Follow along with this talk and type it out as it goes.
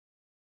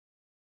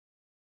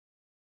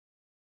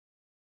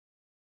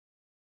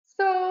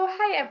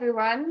Hi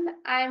everyone,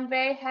 I'm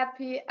very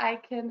happy I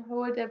can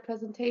hold a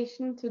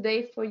presentation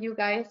today for you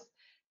guys.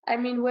 I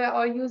mean, we're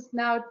all used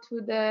now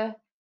to the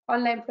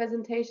online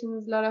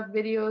presentations, a lot of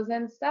videos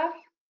and stuff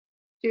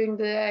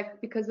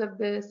because of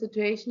the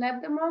situation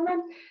at the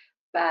moment.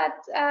 But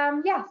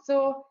yeah,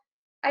 so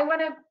I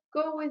want to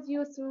go with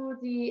you through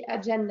the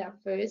agenda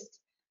first.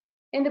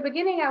 In the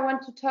beginning, I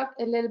want to talk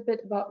a little bit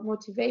about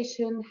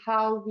motivation,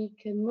 how we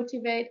can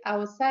motivate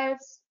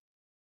ourselves.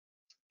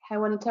 I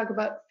want to talk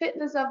about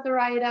fitness of the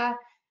rider.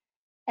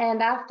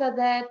 And after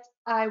that,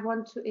 I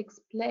want to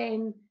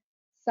explain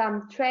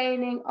some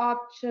training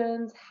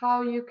options,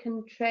 how you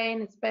can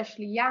train,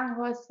 especially young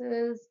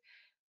horses,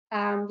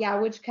 yeah,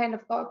 which kind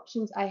of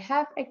options I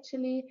have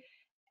actually.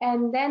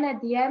 And then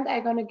at the end,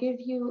 I'm gonna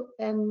give you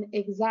an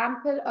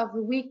example of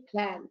a week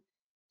plan.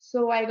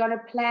 So I'm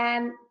gonna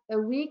plan a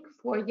week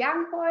for a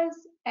young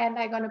horse, and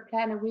I'm gonna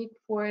plan a week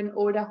for an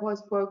older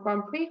horse, for a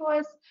Grand Prix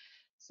horse.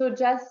 So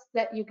just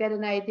that you get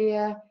an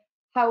idea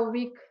how a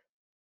week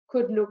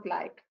could look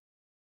like.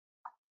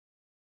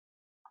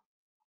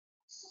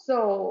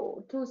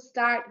 So to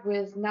start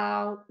with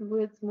now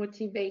with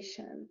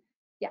motivation.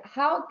 Yeah,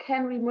 how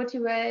can we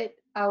motivate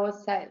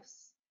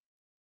ourselves?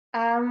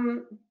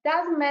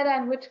 Doesn't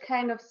matter in which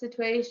kind of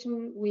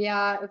situation we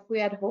are, if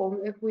we're at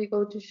home, if we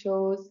go to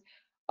shows,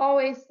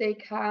 always stay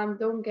calm,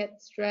 don't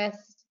get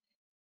stressed.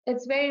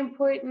 It's very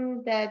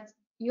important that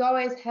you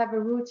always have a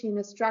routine,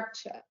 a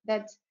structure,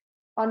 that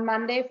on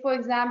Monday, for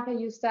example,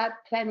 you start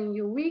planning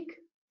your week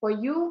for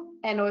you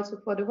and also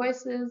for the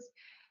horses.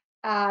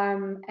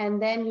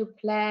 And then you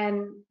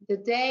plan the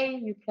day,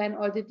 you plan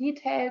all the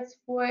details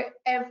for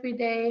every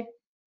day.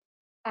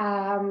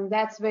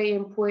 That's very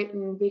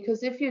important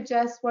because if you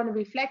just want to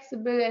be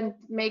flexible and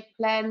make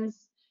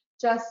plans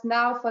just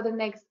now for the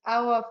next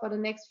hour, for the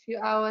next few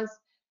hours,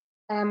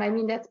 I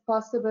mean, that's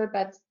possible,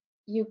 but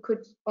you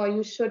could or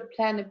you should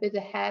plan a bit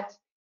ahead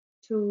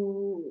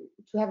to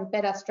have a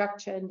better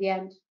structure in the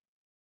end.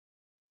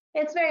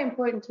 It's very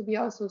important to be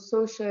also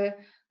social,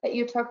 that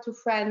you talk to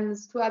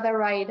friends, to other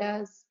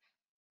riders.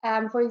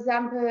 For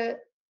example,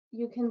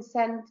 you can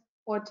send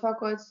or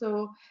talk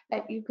also,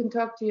 like you can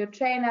talk to your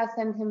trainer,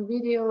 send him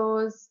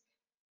videos.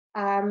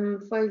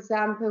 For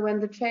example, when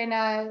the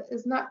trainer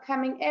is not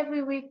coming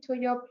every week to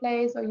your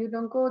place or you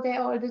don't go there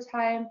all the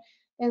time,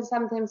 then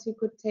sometimes you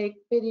could take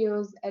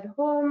videos at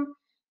home.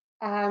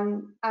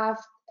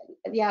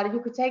 Yeah,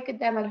 you could take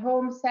them at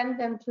home, send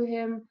them to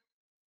him,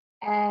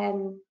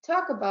 and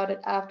talk about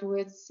it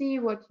afterwards. See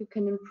what you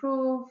can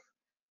improve,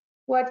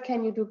 what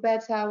can you do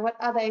better, what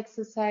other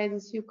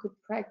exercises you could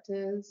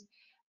practice,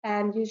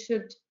 and you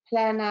should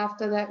plan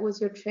after that with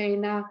your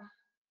trainer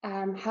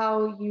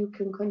how you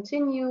can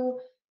continue.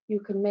 You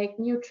can make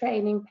new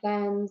training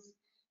plans,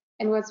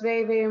 and what's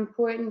very, very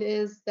important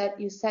is that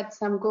you set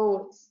some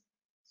goals.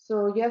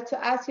 So you have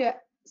to ask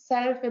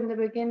yourself in the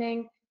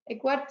beginning,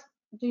 like, what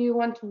do you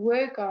want to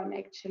work on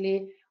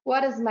actually?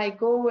 What is my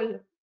goal?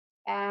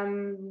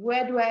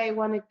 Where do I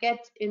want to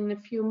get in a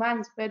few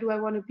months? Where do I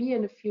want to be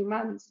in a few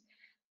months?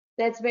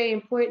 That's very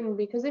important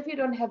because if you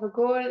don't have a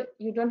goal,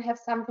 you don't have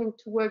something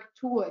to work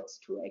towards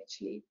to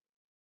actually.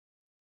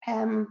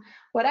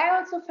 What I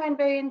also find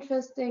very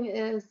interesting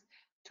is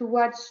to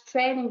watch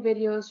training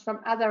videos from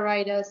other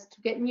riders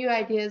to get new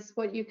ideas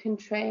what you can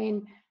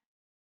train.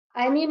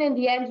 I mean, in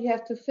the end, you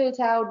have to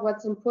filter out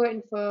what's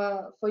important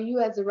for you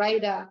as a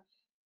rider,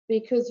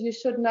 because you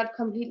should not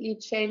completely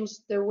change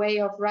the way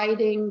of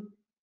riding,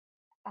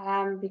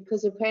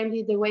 because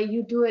apparently the way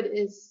you do it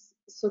is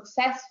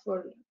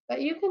successful.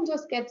 But you can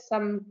just get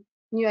some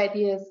new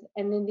ideas,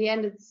 and in the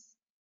end, it's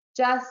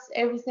just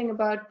everything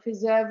about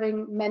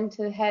preserving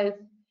mental health,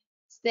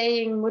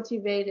 staying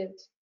motivated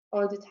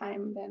all the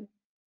time then.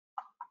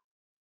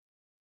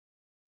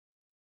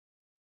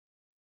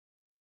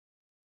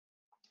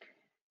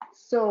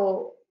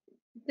 So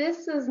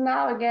this is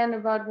now again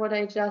about what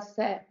I just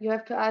said. You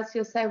have to ask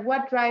yourself,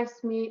 what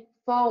drives me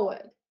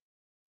forward?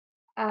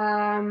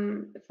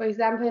 For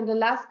example, in the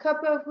last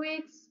couple of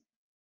weeks,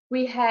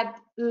 we had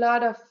a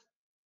lot of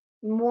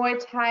more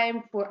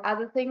time for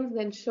other things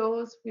than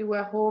shows. We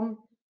were home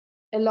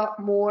a lot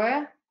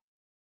more.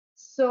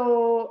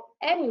 So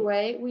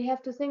anyway, we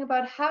have to think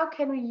about how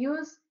can we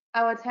use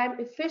our time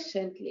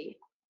efficiently.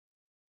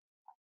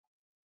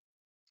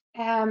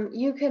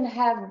 You can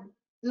have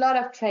a lot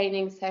of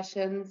training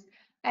sessions.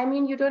 I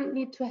mean, you don't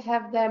need to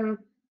have them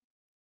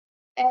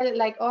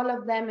like all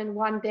of them in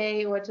one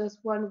day or just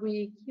 1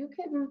 week. You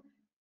can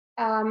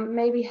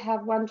maybe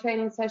have one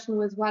training session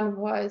with one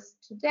horse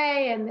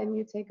today, and then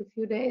you take a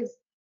few days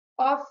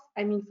off.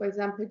 I mean, for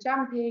example,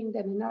 jumping,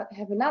 then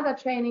have another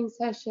training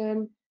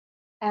session.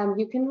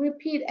 You can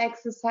repeat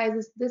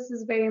exercises. This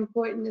is very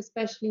important,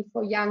 especially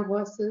for young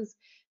horses,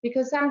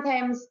 because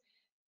sometimes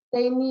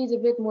they need a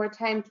bit more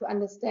time to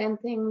understand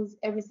things.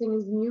 Everything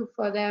is new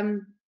for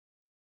them.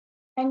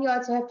 And you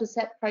also have to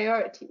set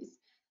priorities.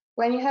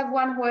 When you have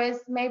one horse,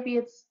 maybe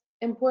it's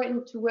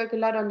important to work a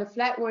lot on the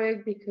flat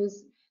work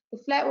because the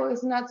flat work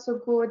is not so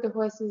good. The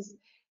horse is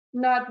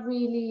not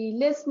really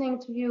listening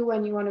to you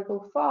when you want to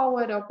go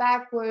forward or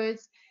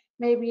backwards.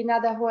 Maybe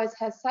another horse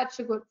has such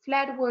a good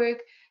flat work,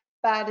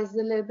 but is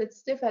a little bit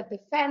stiff at the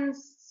fence.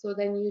 So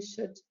then you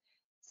should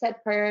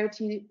set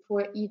priority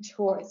for each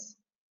horse.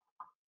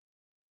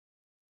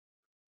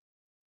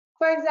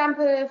 For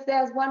example, if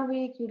there's one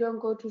week you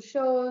don't go to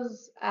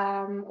shows,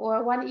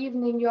 or one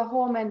evening you're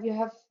home and you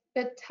have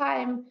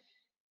time,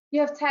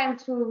 you have time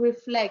to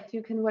reflect.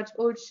 You can watch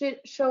old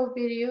show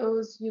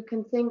videos. You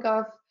can think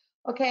of,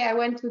 okay, I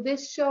went to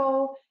this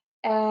show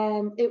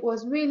and it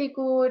was really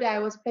good. I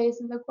was placed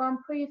in the Grand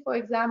Prix, for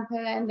example,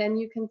 and then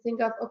you can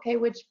think of, okay,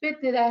 which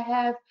bit did I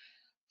have?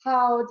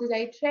 How did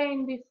I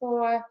train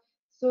before?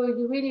 So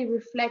you really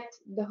reflect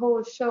the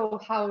whole show,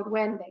 how it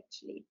went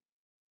actually.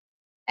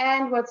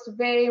 And what's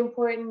very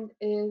important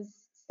is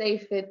stay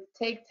fit.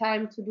 Take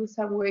time to do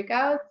some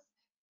workouts,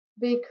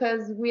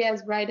 because we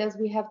as riders,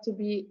 we have to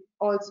be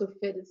also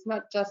fit. It's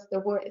not just the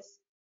horse.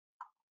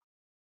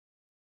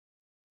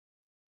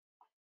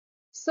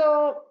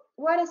 So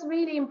what is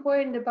really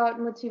important about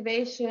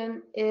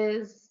motivation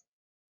is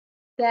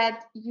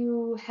that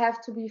you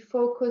have to be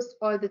focused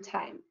all the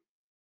time.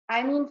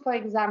 I mean, for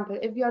example,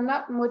 if you're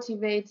not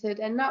motivated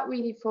and not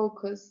really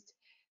focused,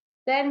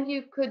 then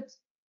you could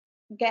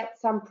get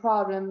some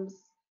problems.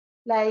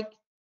 Like,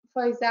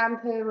 for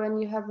example, when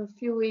you have a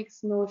few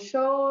weeks no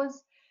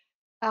shows,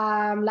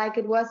 like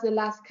it was the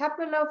last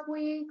couple of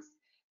weeks,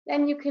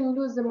 then you can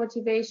lose the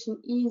motivation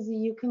easy.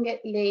 You can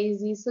get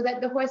lazy, so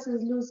that the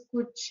horses lose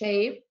good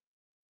shape.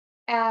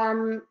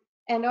 And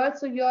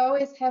also you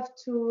always have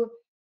to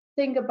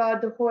think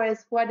about the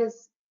horse, what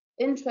is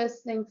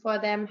interesting for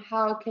them,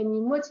 how can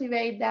you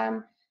motivate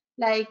them.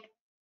 Like,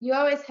 you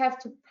always have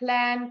to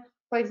plan,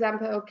 for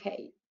example,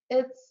 okay,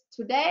 it's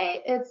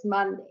today, it's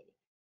Monday,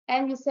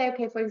 and you say,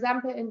 okay, for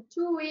example, in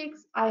 2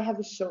 weeks I have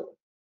a show.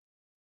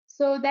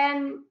 So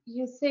then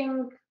you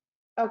think,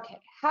 okay,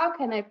 how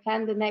can I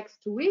plan the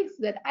next 2 weeks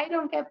so that I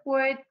don't get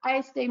bored,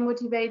 I stay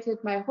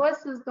motivated, my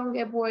horses don't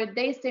get bored,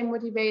 they stay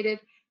motivated.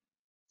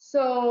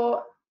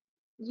 So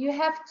you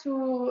have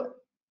to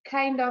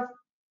kind of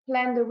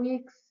plan the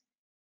weeks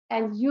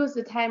and use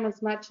the time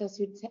as much as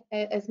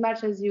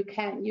you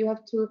can. You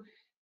have to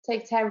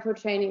take time for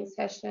training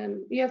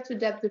session. You have to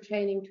adapt the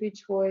training to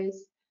each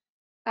horse.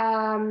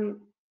 And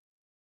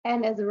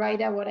as a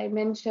rider, what I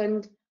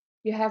mentioned,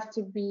 you have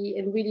to be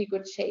in really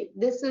good shape.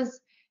 This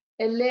is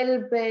a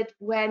little bit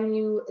when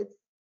you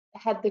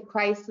had the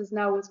crisis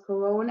now with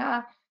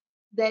Corona,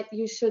 that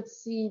you should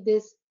see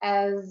this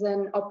as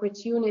an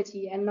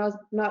opportunity and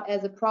not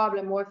as a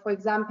problem. Or for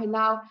example,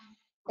 now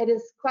it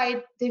is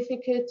quite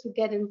difficult to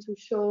get into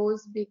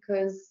shows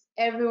because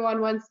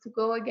everyone wants to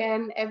go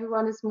again,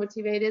 everyone is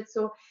motivated.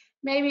 So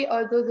maybe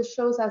although the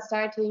shows are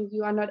starting,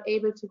 you are not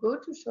able to go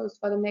to shows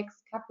for the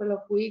next couple of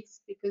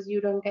weeks because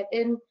you don't get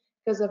in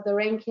because of the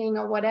ranking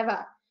or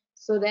whatever.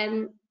 So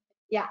then,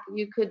 yeah,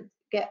 you could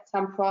get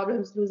some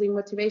problems losing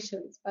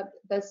motivations. But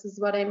this is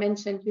what I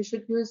mentioned. You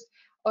should use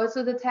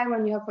also the time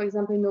when you have, for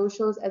example, no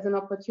shows as an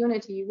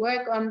opportunity.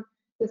 Work on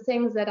the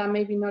things that are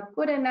maybe not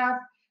good enough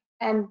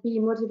and be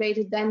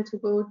motivated then to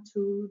go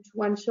to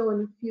one show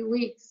in a few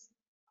weeks.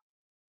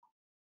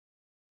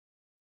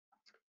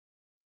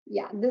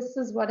 Yeah, this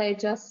is what I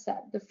just said.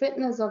 The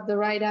fitness of the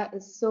rider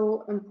is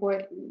so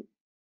important.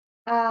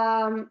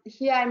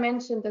 Here I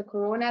mentioned the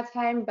Corona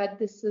time, but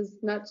this is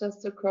not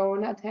just the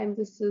Corona time,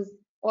 this is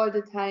all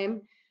the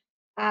time.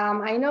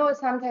 I know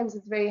sometimes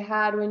it's very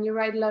hard when you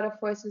ride a lot of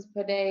horses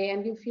per day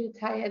and you feel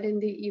tired in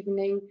the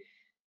evening,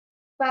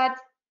 but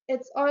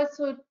it's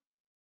also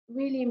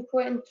really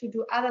important to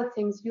do other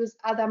things, use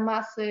other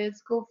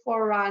muscles, go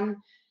for a run.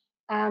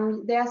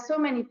 There are so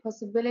many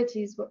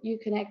possibilities what you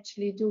can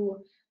actually do.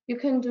 You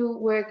can do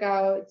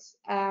workouts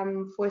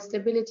for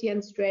stability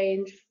and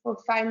strength, for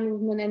fine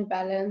movement and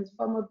balance,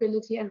 for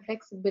mobility and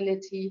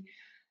flexibility.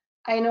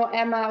 I know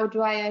Emma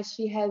O'Dwyer,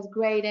 she has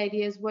great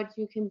ideas what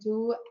you can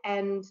do,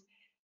 and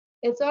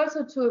it's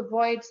also to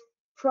avoid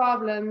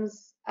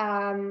problems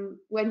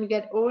when you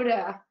get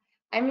older.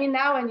 I mean,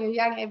 now when you're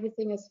young,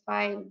 everything is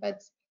fine,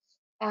 but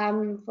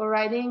for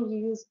riding,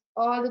 you use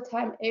all the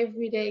time,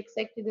 every day,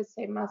 exactly the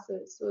same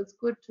muscles. So it's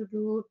good to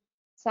do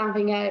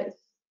something else.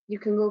 You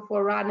can go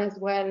for a run as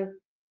well.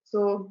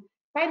 So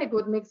find a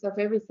good mix of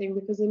everything,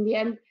 because in the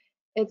end,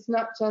 it's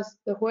not just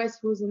the horse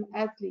who's an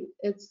athlete,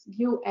 it's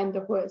you and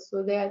the horse.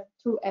 So there are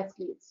two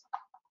athletes.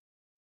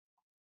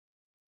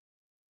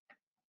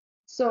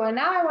 So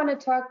now I want to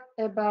talk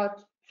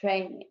about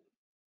training.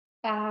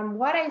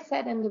 What I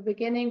said in the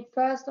beginning,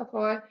 first of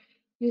all,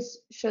 you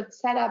should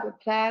set up a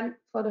plan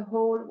for the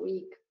whole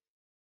week.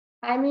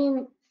 I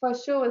mean, for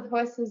sure, with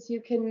horses, you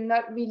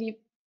cannot really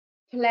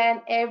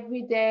plan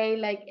every day,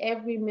 like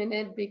every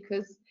minute,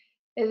 because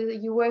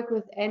you work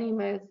with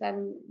animals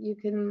and you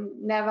can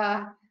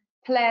never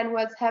plan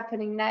what's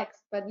happening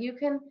next. But you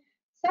can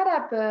set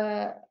up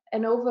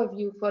an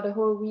overview for the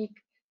whole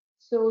week.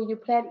 So you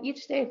plan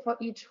each day for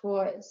each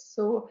horse.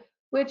 So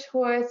which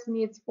horse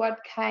needs what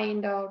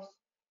kind of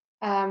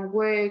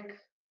work?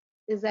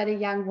 Is that a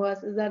young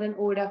horse? Is that an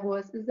older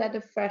horse? Is that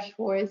a fresh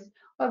horse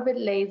or a bit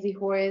lazy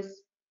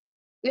horse?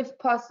 if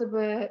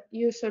possible,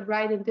 you should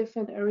ride in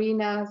different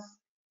arenas,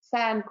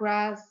 sand,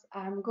 grass,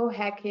 go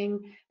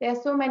hiking. There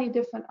are so many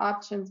different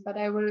options, but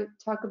I will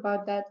talk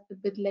about that a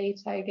bit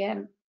later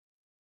again.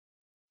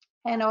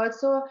 And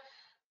also,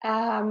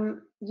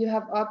 you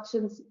have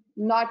options,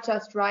 not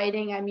just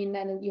riding. I mean,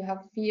 then you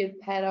have field,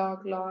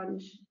 paddock,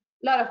 launch,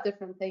 a lot of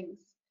different things.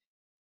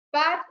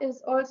 But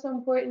it's also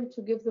important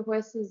to give the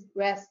horses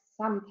rest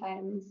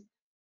sometimes.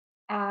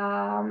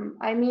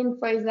 I mean,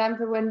 for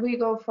example, when we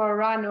go for a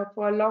run or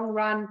for a long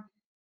run,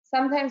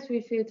 sometimes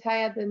we feel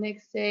tired the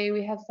next day,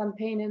 we have some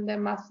pain in their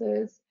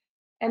muscles.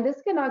 And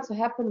this can also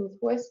happen with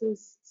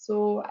horses.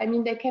 So, I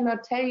mean, they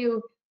cannot tell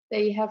you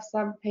they have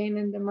some pain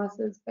in the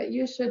muscles, but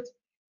you should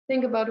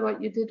think about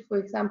what you did, for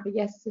example,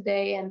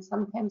 yesterday, and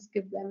sometimes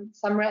give them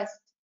some rest.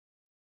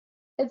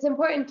 It's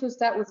important to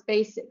start with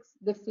basics,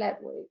 the flat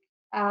work.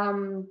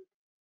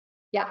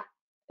 Yeah,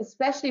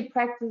 especially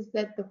practice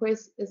that the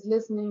horse is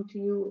listening to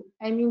you.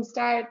 I mean,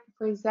 start,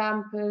 for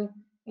example,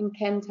 in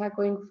canter,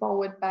 going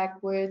forward,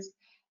 backwards,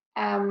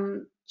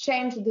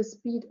 change the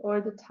speed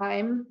all the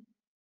time,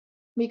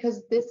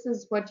 because this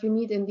is what you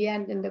need in the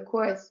end in the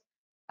course.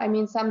 I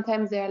mean,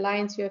 sometimes there are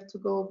lines you have to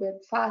go a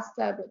bit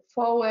faster, a bit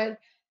forward.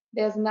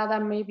 There's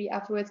another maybe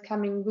afterwards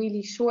coming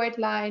really short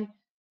line.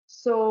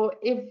 So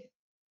if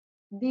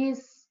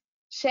this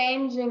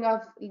changing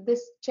of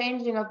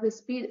the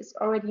speed is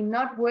already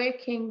not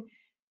working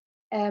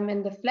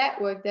in the flat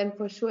work, then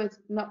for sure it's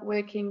not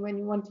working when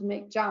you want to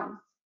make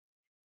jumps.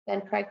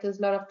 Then practice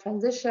a lot of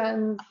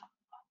transitions.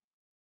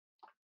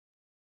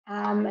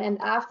 And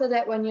after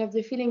that, when you have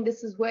the feeling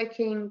this is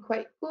working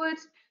quite good,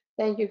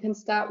 then you can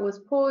start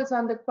with poles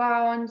on the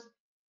ground.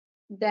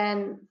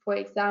 Then, for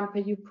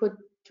example, you put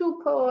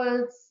 2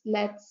 poles,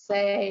 let's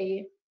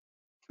say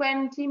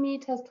 20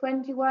 meters,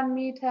 21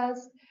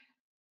 meters.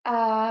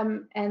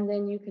 And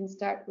then you can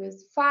start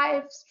with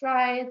 5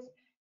 strides.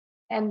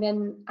 And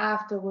then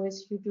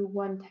afterwards, you do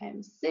 1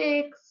 times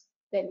 6.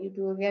 Then you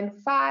do again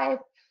 5.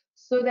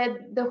 So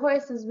that the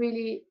horse is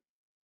really,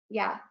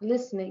 yeah,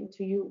 listening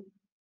to you.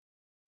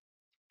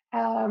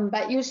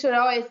 But you should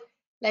always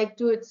like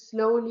do it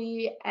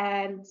slowly,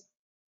 and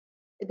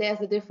there's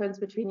a difference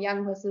between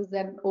young horses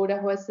and older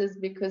horses,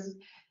 because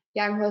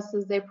young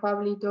horses, they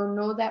probably don't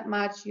know that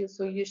much,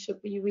 so you should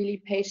be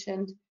really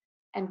patient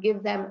and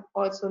give them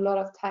also a lot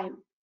of time.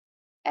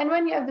 And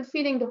when you have the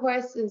feeling the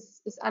horse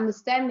is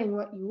understanding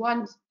what you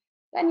want,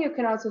 then you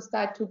can also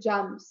start to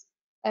jump.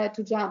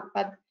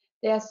 But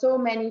there are so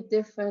many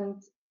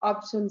different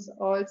options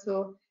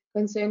also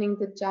concerning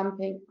the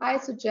jumping. I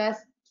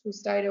suggest to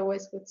start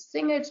always with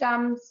single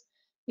jumps.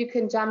 You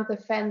can jump the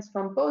fence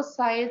from both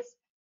sides.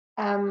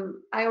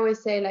 I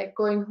always say like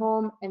going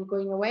home and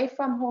going away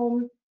from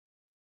home,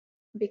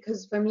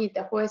 because for me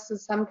the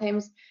horses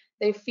sometimes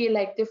they feel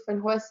like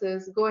different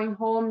horses. Going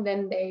home,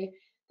 then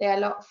they're a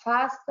lot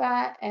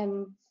faster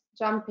and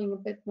jumping a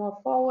bit more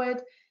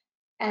forward,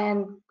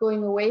 and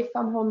going away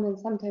from home, then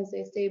sometimes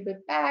they stay a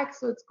bit back.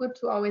 So it's good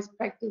to always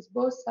practice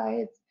both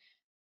sides.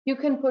 You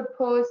can put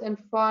poles in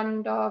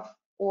front of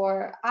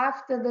or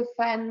after the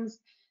fence.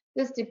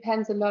 This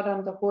depends a lot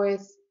on the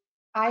horse.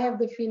 I have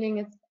the feeling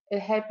it's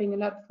helping a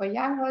lot for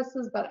young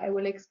horses, but I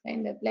will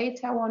explain that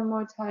later one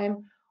more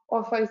time.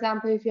 Or for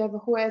example, if you have a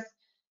horse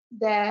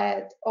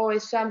that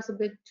always jumps a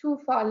bit too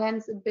far,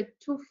 lands a bit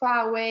too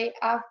far away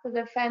after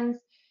the fence,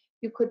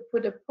 you could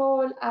put a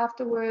pole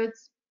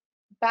afterwards.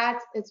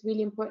 But it's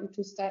really important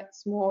to start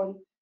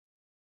small,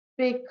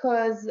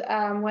 because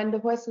when the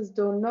horses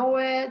don't know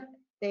it,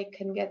 they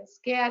can get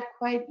scared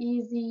quite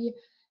easy.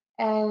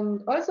 And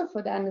also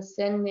for the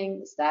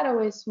understanding, start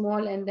always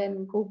small and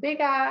then go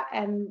bigger,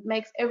 and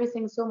makes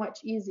everything so much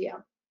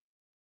easier.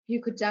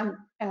 You could jump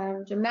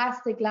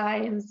gymnastic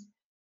lines.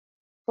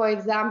 For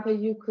example,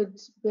 you could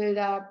build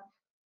up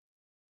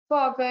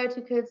 4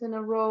 verticals in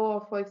a row,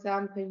 or for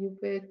example, you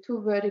build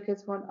 2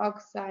 verticals, 1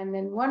 oxa, and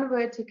then 1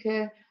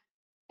 vertical.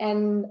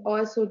 And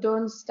also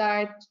don't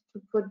start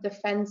to put the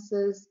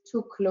fences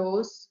too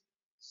close.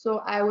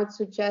 So I would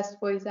suggest,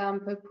 for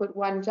example, put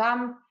 1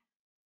 jump,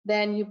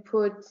 then you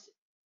put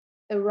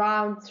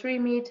around 3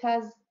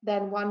 meters,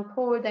 then 1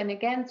 pole, then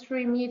again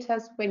 3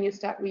 meters. When you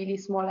start really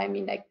small, I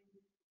mean like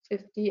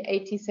 50,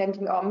 80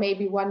 centimeters, or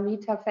maybe 1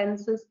 meter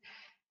fences.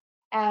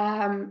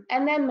 And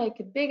then make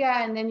it bigger,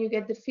 and then you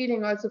get the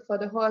feeling also for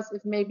the horse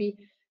if maybe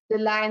the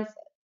lines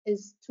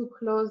is too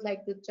close,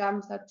 like the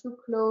jumps are too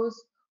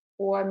close,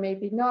 or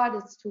maybe not,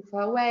 it's too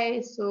far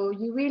away. So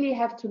you really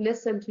have to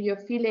listen to your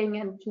feeling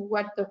and to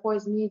what the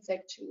horse needs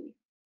actually.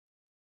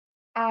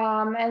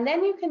 And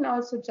then you can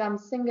also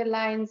jump single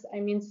lines. I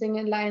mean,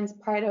 single lines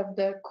part of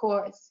the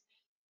course.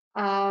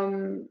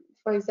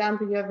 For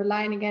example, you have a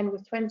line again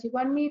with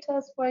 21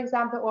 meters, for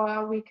example,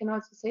 or we can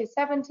also say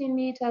 17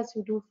 meters.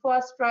 You do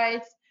 4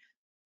 strides.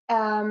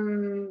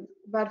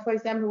 But for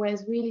example, when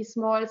it's really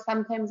small,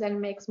 sometimes then it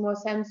makes more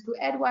sense to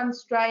add 1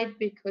 stride,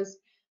 because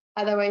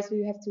otherwise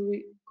you have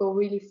to go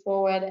really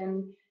forward,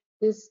 and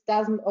this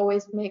doesn't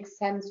always make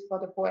sense for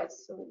the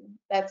horse. So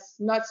that's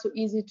not so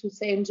easy to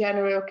say in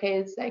general, okay,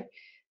 it's like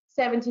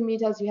 70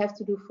 meters, you have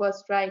to do 4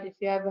 strides. If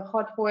you have a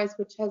hot horse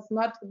which has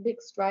not a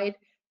big stride,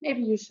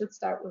 maybe you should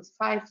start with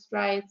 5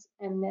 strides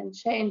and then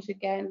change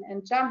again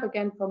and jump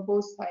again from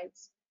both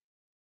sides.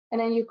 And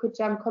then you could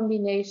jump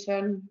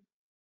combination.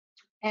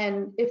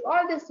 And if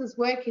all this is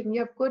working,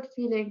 you have good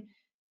feeling,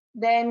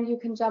 then you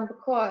can jump a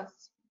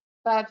course.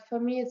 But for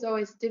me, it's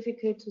always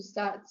difficult to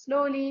start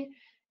slowly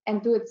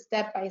and do it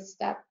step by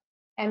step.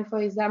 And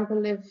for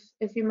example,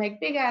 if you make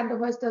bigger and the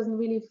horse doesn't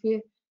really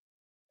feel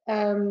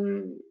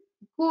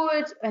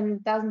good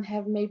and doesn't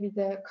have maybe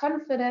the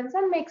confidence,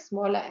 then make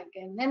smaller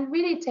again and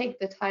really take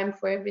the time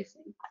for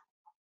everything.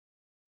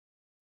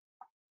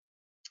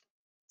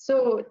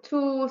 So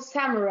to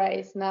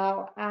summarize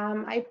now,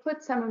 I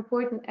put some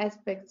important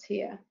aspects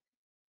here.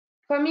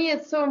 For me,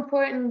 it's so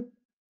important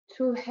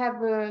to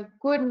have a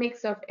good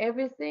mix of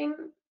everything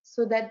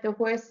so that the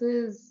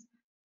horses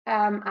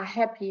are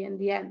happy in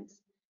the end.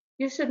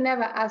 You should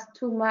never ask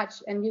too much,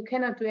 and you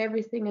cannot do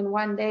everything in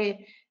one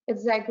day.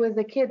 It's like with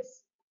the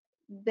kids.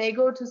 They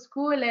go to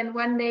school and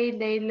one day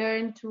they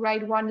learn to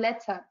write one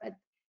letter, but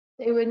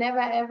they will never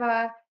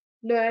ever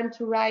learn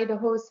to write a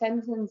whole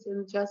sentence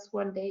in just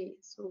one day.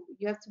 So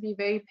you have to be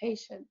very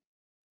patient.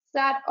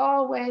 Start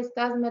always,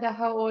 doesn't matter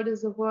how old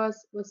is the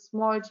horse, with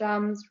small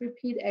jumps,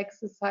 repeat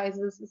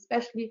exercises,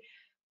 especially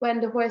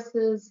when the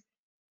horses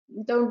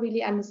don't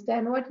really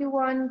understand what you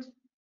want.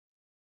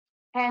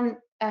 And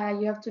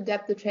you have to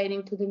adapt the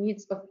training to the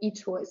needs of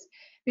each horse,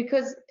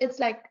 because it's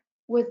like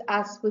with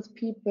us, with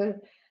people,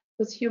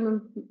 with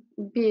human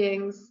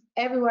beings,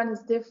 everyone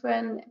is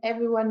different,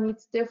 everyone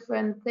needs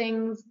different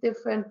things,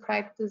 different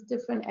practice,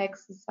 different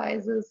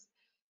exercises.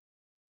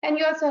 And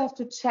you also have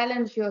to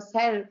challenge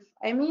yourself.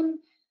 I mean,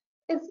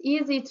 it's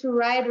easy to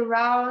ride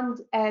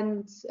around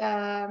and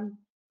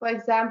for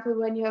example,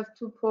 when you have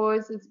 2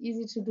 poles, it's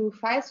easy to do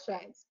 5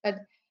 strides,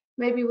 but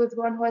maybe with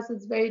one horse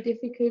it's very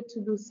difficult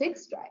to do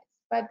 6 strides.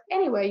 But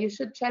anyway, you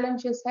should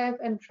challenge yourself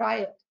and try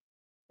it.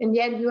 In the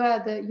end, you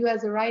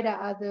as a rider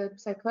are the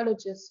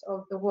psychologist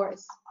of the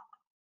horse.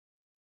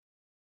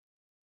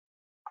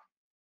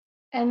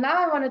 And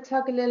now I want to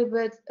talk a little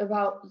bit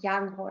about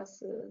young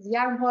horses.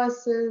 Young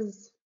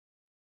horses,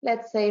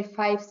 let's say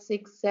 5,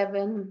 6,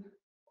 7,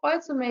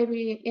 also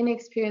maybe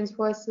inexperienced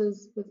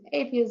horses with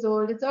 8 years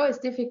old. It's always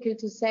difficult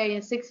to say a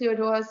 6-year-old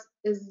horse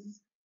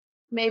is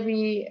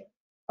maybe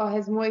or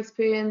has more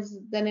experience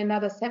than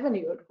another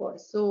 7-year-old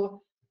horse.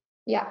 So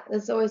yeah,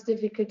 it's always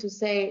difficult to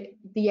say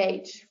the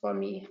age for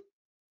me.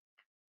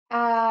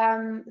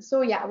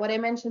 So yeah, what I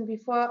mentioned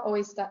before,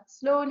 always start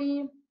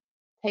slowly,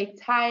 take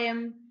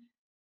time.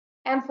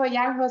 And for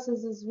young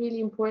horses, it's really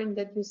important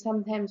that you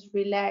sometimes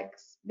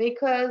relax,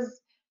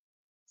 because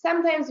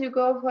sometimes you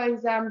go, for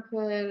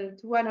example,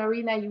 to one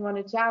arena, you want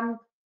to jump,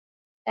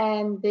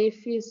 and they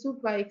feel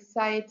super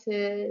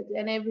excited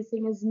and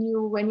everything is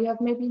new. When you have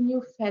maybe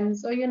new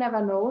fence, or you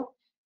never know,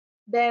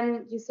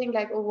 then you think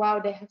like, oh wow,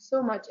 they have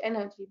so much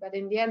energy, but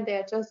in the end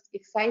they're just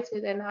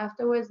excited, and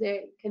afterwards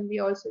they can be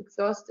also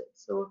exhausted.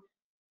 So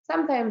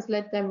sometimes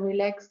let them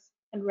relax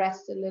and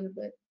rest a little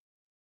bit.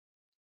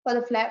 For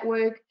the flat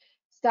work,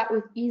 start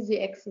with easy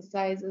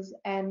exercises,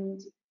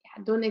 and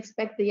don't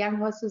expect the young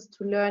horses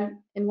to learn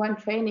in one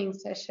training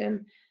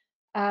session.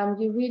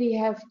 You really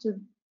have to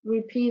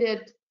repeat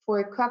it for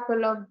a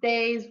couple of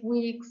days,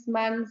 weeks,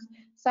 months.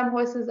 Some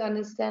horses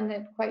understand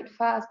it quite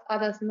fast,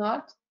 others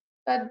not.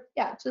 But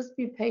yeah, just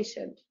be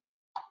patient.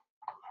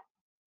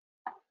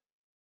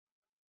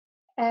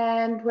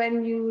 And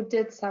when you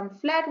did some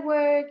flat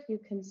work, you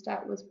can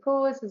start with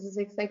poles. This is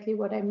exactly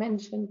what I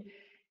mentioned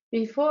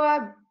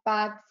before.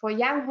 But for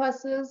young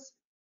horses,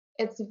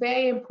 it's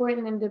very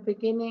important in the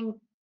beginning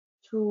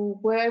to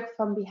work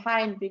from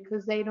behind,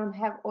 because they don't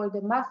have all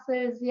the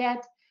muscles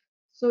yet.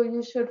 So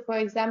you should, for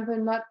example,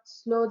 not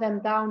slow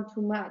them down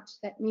too much.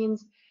 That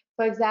means,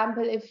 for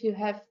example, if you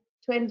have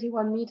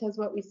 21 meters,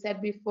 what we said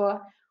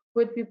before,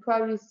 would be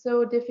probably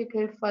so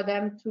difficult for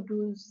them to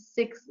do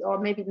 6, or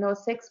maybe no,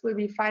 6 will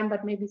be fine,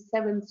 but maybe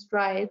 7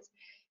 strides,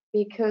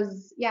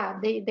 because yeah,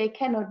 they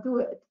cannot do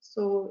it.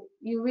 So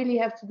you really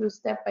have to do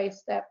step by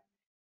step.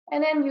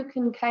 And then you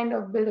can kind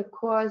of build a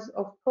course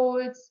of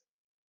poles,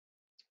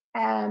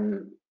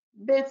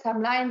 build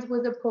some lines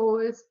with the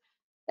poles.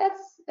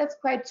 That's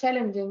quite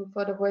challenging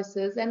for the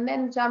horses. And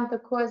then jump the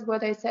course,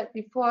 what I said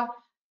before,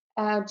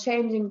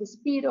 changing the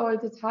speed all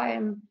the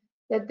time,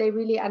 that they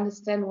really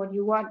understand what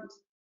you want.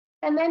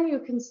 And then you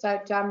can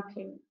start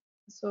jumping.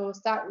 So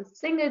start with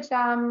single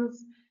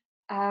jumps.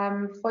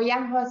 For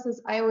young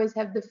horses, I always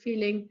have the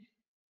feeling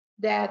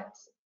that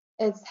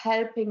it's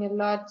helping a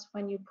lot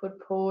when you put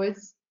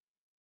poles.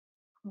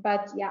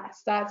 But yeah,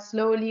 start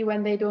slowly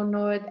when they don't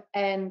know it,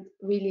 and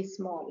really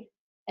small.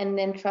 And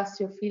then trust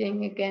your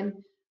feeling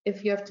again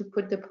if you have to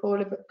put the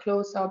pole a bit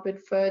closer or a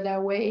bit further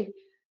away.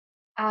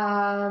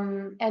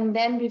 And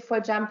then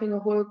before jumping a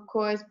whole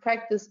course,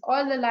 practice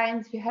all the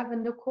lines you have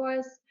in the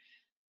course.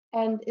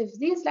 And if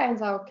these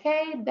lines are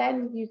okay,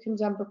 then you can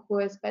jump a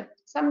course. But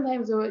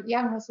sometimes the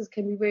young horses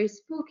can be very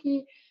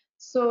spooky.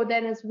 So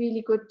then it's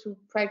really good to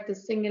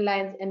practice single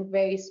lines and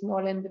very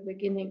small in the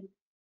beginning.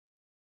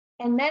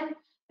 And then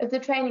If the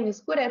training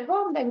is good at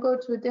home, then go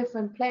to a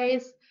different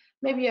place.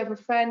 Maybe you have a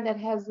friend that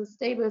has a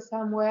stable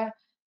somewhere,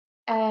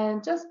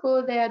 and just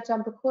go there,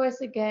 jump a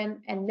course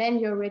again, and then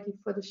you're ready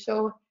for the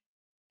show.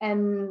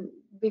 And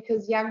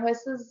because young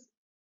horses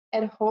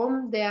at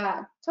home, they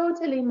are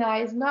totally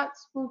nice, not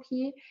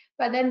spooky,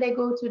 but then they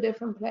go to a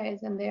different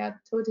place and they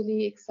are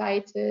totally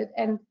excited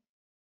and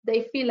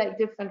they feel like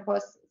different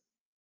horses.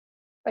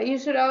 But you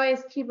should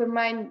always keep in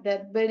mind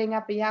that building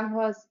up a young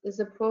horse is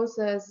a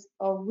process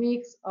of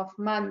weeks, of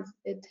months.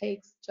 It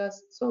takes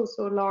just so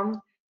long.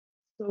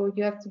 So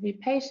you have to be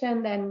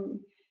patient and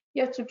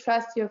you have to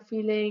trust your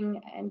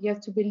feeling and you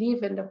have to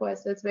believe in the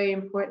horse. That's very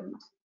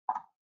important.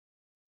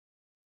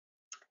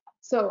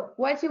 So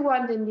what you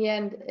want in the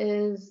end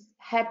is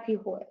happy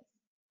horse.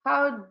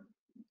 How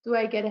do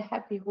I get a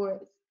happy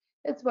horse?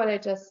 It's what I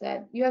just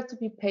said. You have to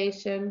be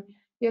patient.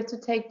 You have to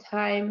take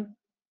time.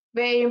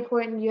 Very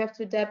important, you have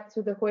to adapt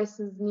to the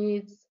horse's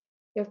needs.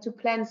 You have to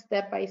plan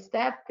step by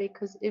step,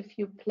 because if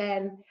you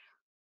plan,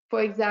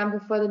 for example,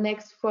 for the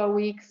next 4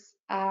 weeks,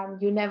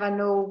 you never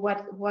know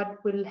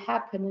what will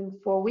happen in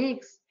 4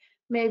 weeks.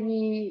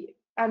 Maybe,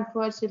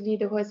 unfortunately,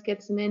 the horse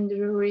gets an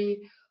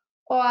injury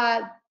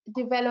or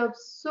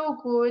develops so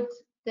good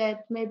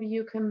that maybe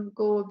you can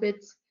go a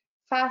bit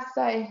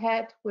faster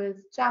ahead with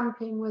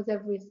jumping, with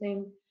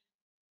everything.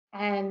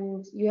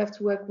 And you have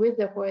to work with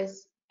the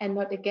horse and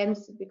not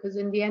against it, because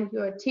in the end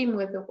you're a team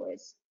with the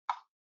horse.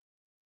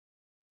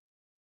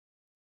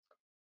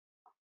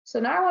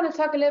 So now I want to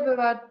talk a little bit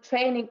about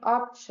training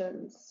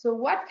options. So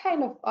what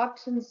kind of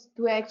options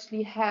do I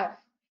actually have?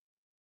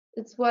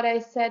 It's what I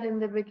said in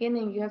the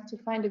beginning. You have to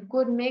find a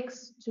good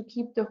mix to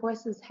keep the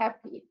horses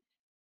happy.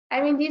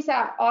 I mean, these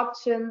are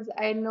options.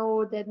 I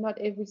know that not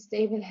every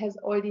stable has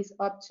all these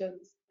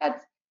options,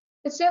 but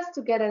it's just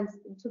to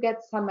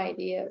get some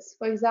ideas.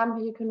 For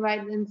example, you can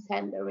ride in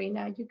sand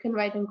arena, you can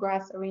ride in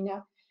grass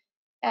arena,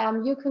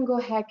 you can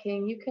go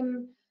hacking, you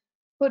can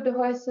put the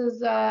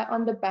horses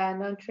on the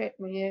band, on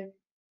treadmill,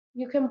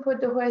 you can put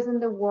the horse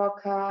in the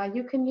walker,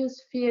 you can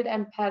use field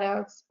and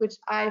paddocks, which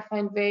I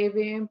find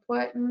very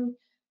important.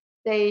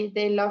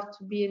 They love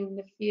to be in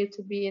the field,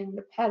 to be in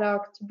the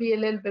paddock, to be a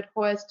little bit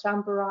horse,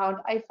 jump around.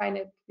 I find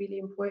it really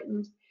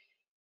important.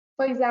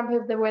 For example,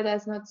 if the weather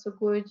is not so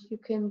good, you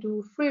can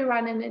do free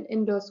run in an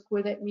indoor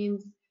school. That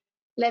means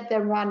let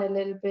them run a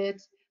little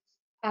bit.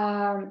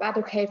 But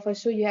okay, for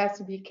sure you have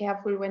to be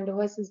careful when the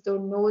horses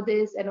don't know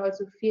this, and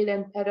also field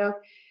and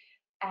paddock.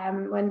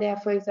 When they're,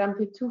 for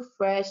example, too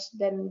fresh,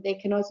 then they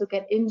can also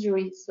get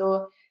injuries.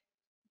 So,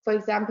 for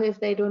example, if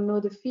they don't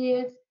know the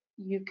field,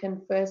 you can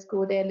first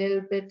go there a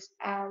little bit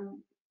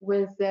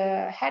with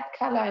the head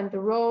collar and the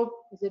rope,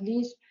 with the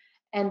leash,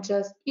 and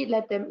just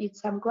let them eat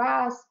some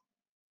grass.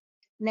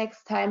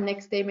 Next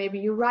day, maybe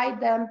you ride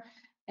them,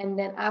 and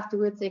then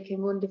afterwards they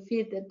can go in the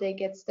field, that they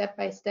get step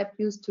by step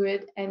used to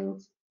it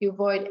and you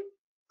avoid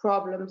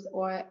problems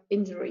or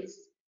injuries.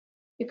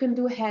 You can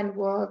do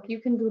handwork, you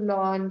can do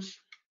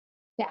launch.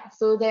 Yeah,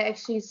 so there are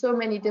actually so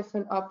many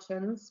different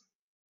options.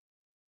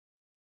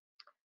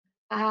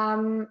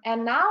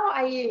 And now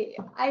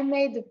I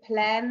made a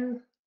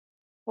plan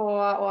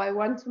or I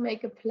want to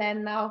make a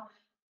plan now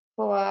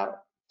for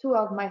 2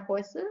 of my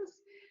horses.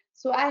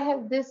 So I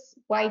have this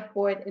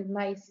whiteboard in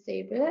my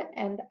stable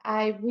and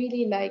I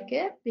really like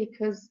it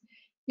because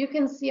you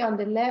can see on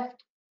the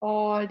left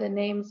all the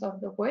names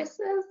of the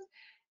horses,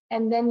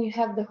 and then you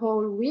have the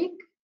whole week.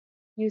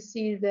 You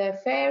see the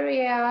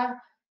farrier,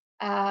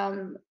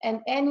 and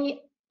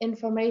any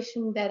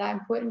information that are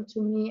important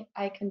to me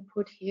I can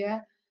put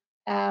here,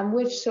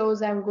 which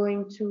shows I'm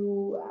going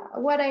to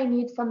what I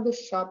need from the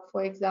shop,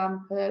 for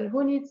example,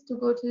 who needs to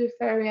go to the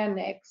farrier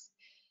next,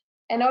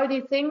 and all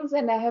these things,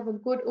 and I have a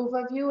good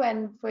overview.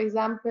 And for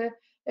example,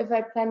 if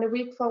I plan a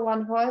week for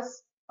one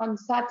horse on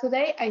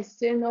Saturday, I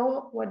still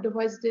know what the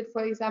horse did,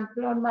 for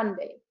example, on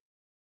Monday.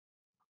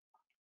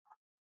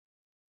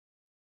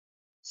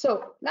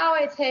 So now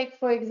I take,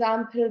 for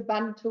example,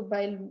 Bantu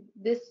by,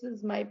 this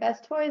is my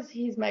best horse.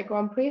 He's my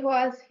Grand Prix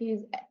horse.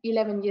 He's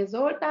 11 years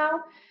old now.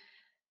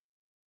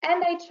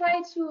 And I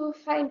try to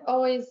find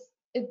always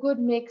a good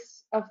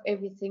mix of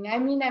everything. I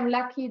mean, I'm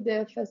lucky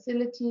the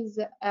facilities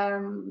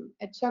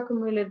at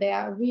Schockemühle, they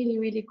are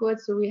really good.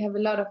 So we have a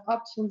lot of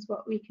options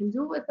what we can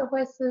do with the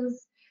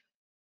horses.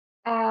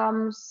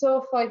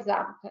 So for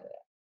example,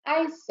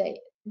 I say,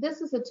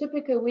 this is a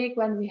typical week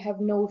when we have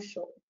no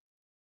show.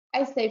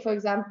 I say, for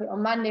example,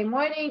 on Monday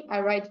morning, I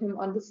ride him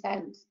on the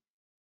sand.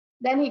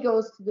 Then he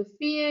goes to the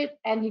field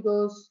and he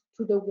goes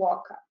to the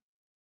walker.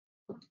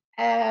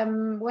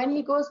 When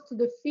he goes to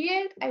the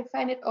field, I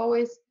find it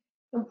always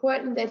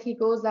important that he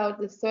goes out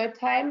the third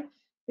time,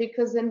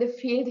 because in the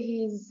field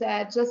he's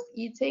just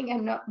eating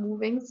and not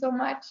moving so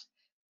much.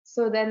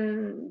 So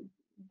then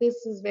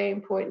this is very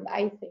important,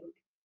 I think.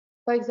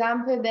 For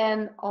example,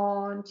 then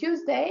on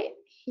Tuesday,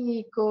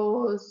 he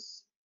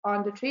goes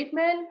on the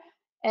treatment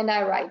and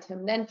I ride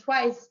him. Then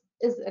twice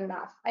is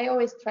enough. I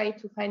always try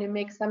to find a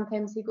mix.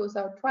 Sometimes he goes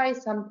out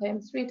twice,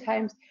 sometimes 3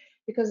 times,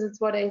 because it's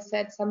what I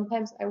said.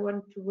 Sometimes I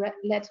want to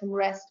let him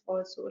rest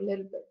also a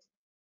little bit.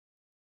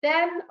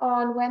 Then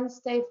on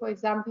Wednesday, for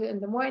example, in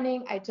the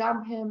morning, I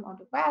jump him on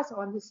the grass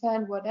or on the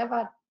sand,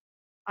 whatever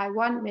I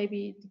want.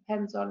 Maybe it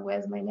depends on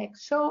where's my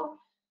next show.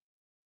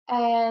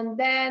 And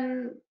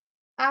then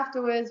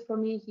afterwards, for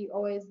me, he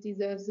always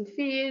deserves the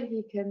field.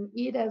 He can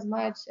eat as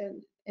much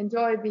and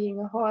enjoy being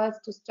a horse,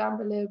 just jump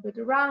a little bit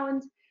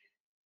around.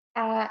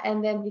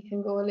 And then he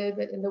can go a little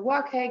bit in the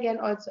walker again,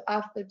 also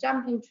after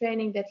jumping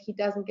training, that he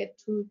doesn't get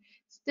too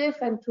stiff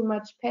and too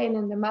much pain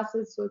in the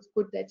muscles. So it's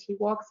good that he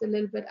walks a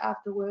little bit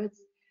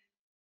afterwards.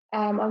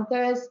 On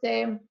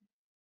Thursday,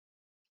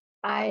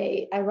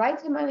 I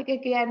ride him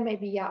again,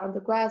 maybe on the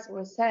grass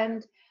or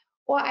sand,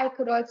 or I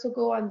could also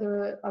go on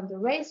the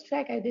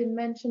racetrack. I didn't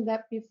mention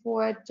that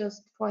before,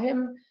 just for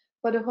him,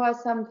 for the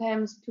horse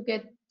sometimes to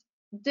get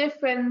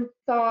different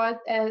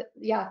thoughts.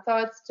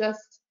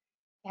 Just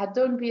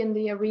don't be in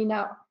the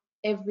arena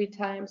every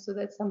time. So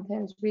that's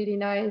sometimes really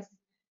nice.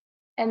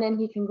 And then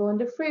he can go on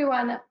the free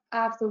one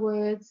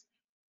afterwards.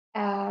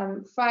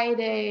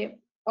 Friday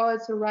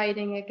also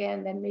riding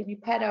again, then maybe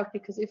paddock,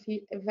 because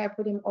if I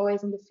put him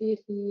always in the field,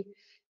 he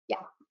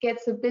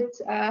gets a bit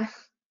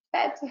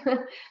fat.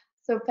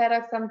 So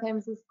paddock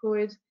sometimes is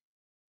good.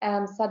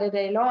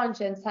 Saturday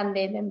launch, and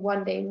Sunday then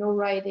one day no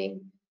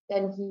riding,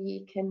 then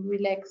he can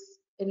relax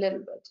a little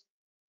bit.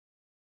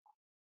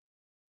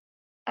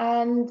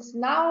 And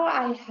now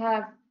I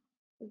have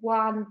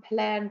one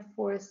planned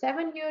for a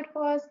 7-year-old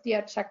horse, the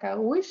Achaka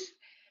Rouge.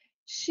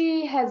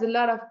 She has a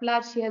lot of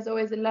blood, she has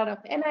always a lot of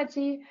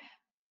energy,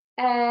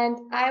 and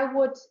I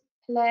would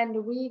plan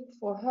the week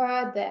for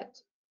her that,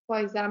 for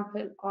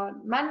example,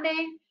 on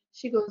Monday,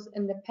 she goes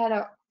in the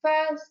paddock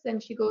first, then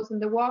she goes in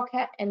the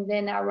walker, and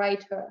then I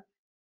ride her.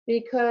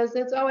 Because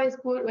it's always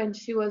good when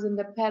she was in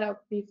the paddock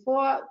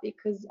before,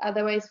 because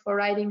otherwise for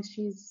riding,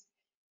 she's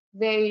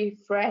very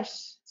fresh.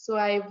 So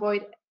I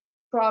avoid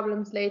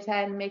problems later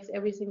and makes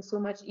everything so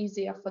much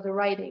easier for the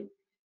riding.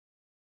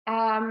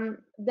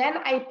 Then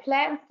I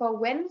plan for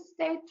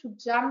Wednesday to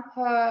jump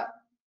her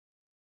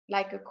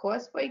like a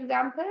course, for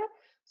example.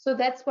 So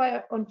that's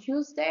why on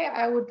Tuesday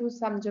I would do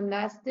some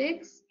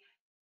gymnastics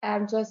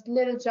and just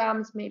little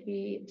jumps,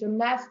 maybe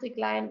gymnastic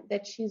line,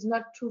 that she's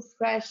not too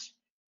fresh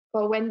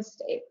for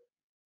Wednesday.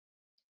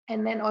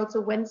 And then also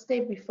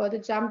Wednesday before the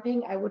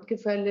jumping, I would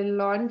give her a little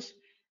launch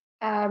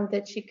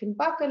that she can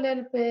buck a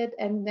little bit,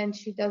 and then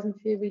she doesn't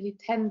feel really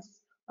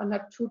tense or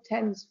not too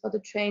tense for the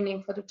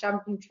training, for the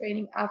jumping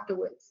training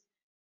afterwards.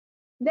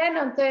 Then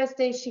on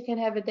Thursday, she can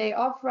have a day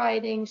off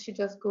riding. She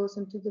just goes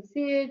into the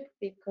field,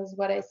 because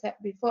what I said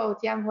before,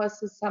 with young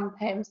horses,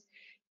 sometimes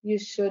you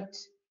should,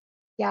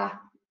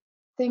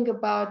 think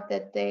about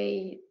that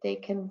they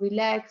can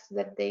relax,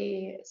 that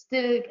they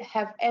still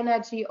have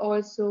energy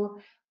also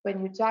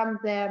when you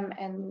jump them.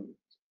 And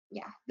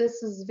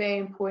this is very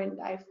important,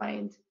 I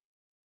find.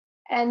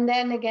 And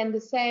then again,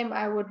 the same,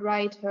 I would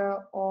ride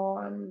her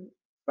on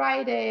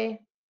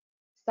Friday,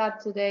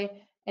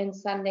 Saturday, and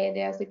Sunday.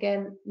 There's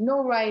again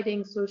no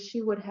riding, so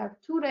she would have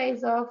 2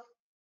 days off.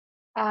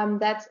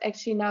 That's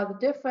actually now the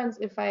difference.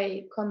 If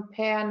I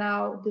compare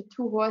now the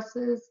two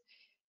horses,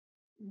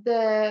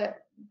 the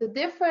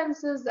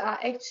differences are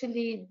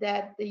actually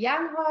that the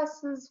young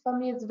horses, for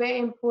me, it's very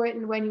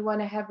important when you want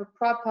to have a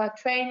proper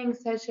training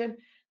session,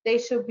 they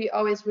should be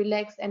always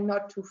relaxed and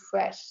not too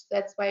fresh.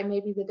 That's why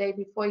maybe the day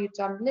before you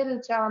jump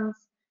little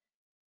jumps,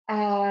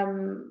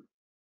 and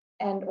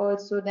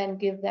also then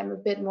give them a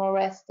bit more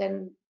rest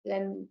than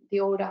the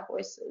older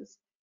horses.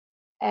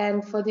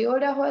 And for the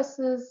older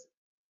horses,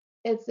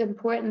 it's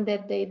important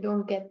that they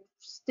don't get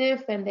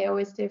stiff and they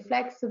always stay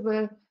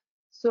flexible.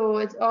 So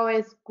it's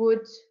always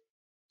good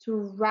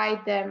to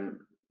ride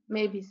them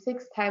maybe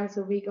 6 times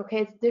a week.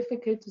 Okay, it's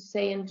difficult to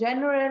say in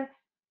general,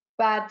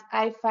 but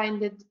I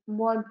find it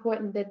more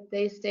important that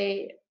they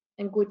stay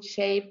in good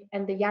shape.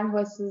 And the young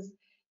horses,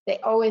 they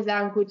always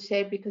are in good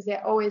shape because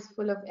they're always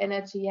full of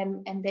energy,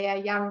 and they are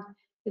young.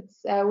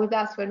 It's with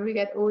us, when we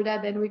get older,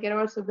 then we get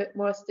also a bit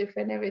more stiff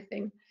and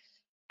everything.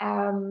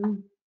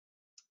 So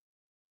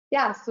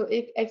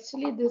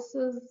actually this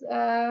is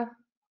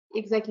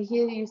exactly,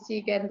 here you see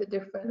again the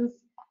difference,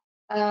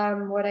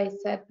 what I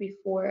said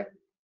before.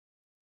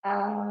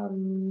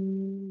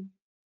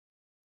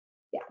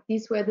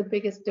 These were the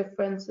biggest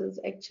differences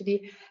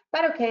actually.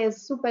 But okay,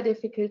 it's super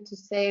difficult to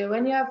say.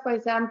 When you have, for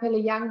example, a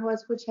young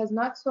horse which has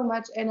not so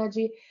much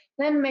energy,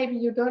 then maybe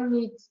you don't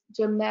need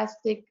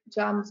gymnastic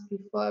jumps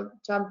before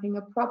jumping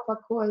a proper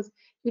course.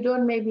 You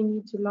don't maybe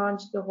need to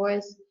launch the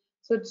horse.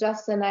 So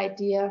just an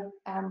idea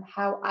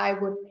how I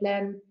would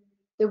plan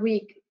the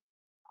week.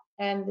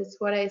 And it's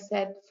what I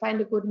said,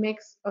 find a good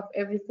mix of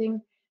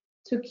everything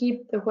to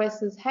keep the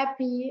horses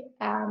happy.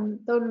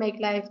 Don't make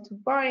life too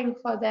boring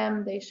for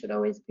them. They should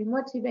always be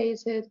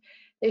motivated.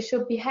 They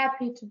should be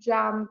happy to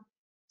jump,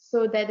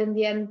 so that in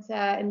the end,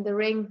 in the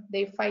ring,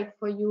 they fight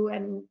for you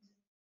and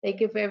they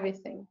give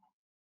everything.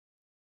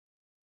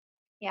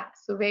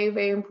 So very,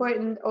 very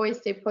important. Always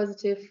stay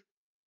positive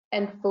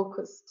and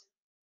focused.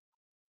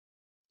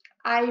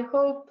 I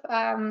hope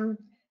the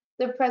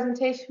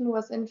presentation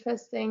was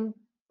interesting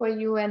for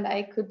you and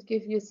I could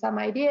give you some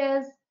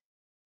ideas.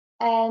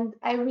 And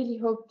I really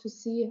hope to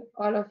see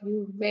all of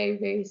you very,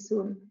 very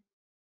soon.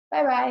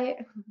 Bye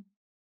bye.